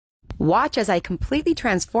Watch as I completely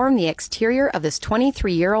transform the exterior of this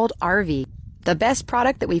 23-year-old RV. The best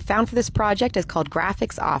product that we found for this project is called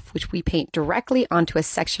Graphics Off, which we paint directly onto a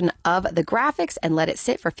section of the graphics and let it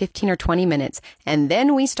sit for 15 or 20 minutes. And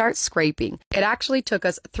then we start scraping. It actually took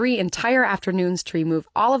us 3 entire afternoons to remove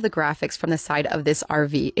all of the graphics from the side of this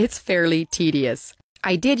RV. It's fairly tedious.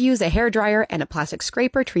 I did use a hairdryer and a plastic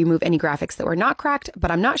scraper to remove any graphics that were not cracked, but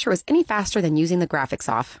I'm not sure it was any faster than using the Graphics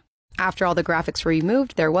Off. After all the graphics were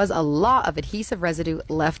removed, there was a lot of adhesive residue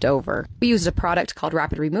left over. We used a product called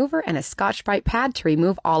Rapid Remover and a Scotch-Brite pad to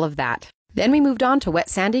remove all of that. Then we moved on to wet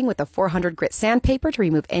sanding with a 400 grit sandpaper to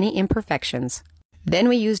remove any imperfections. Then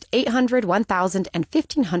we used 800, 1000, and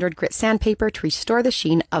 1500 grit sandpaper to restore the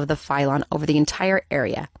sheen of the Phylon over the entire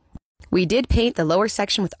area. We did paint the lower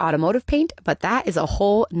section with automotive paint, but that is a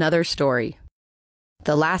whole nother story.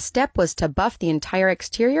 The last step was to buff the entire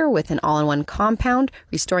exterior with an all-in-one compound,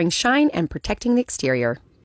 restoring shine and protecting the exterior.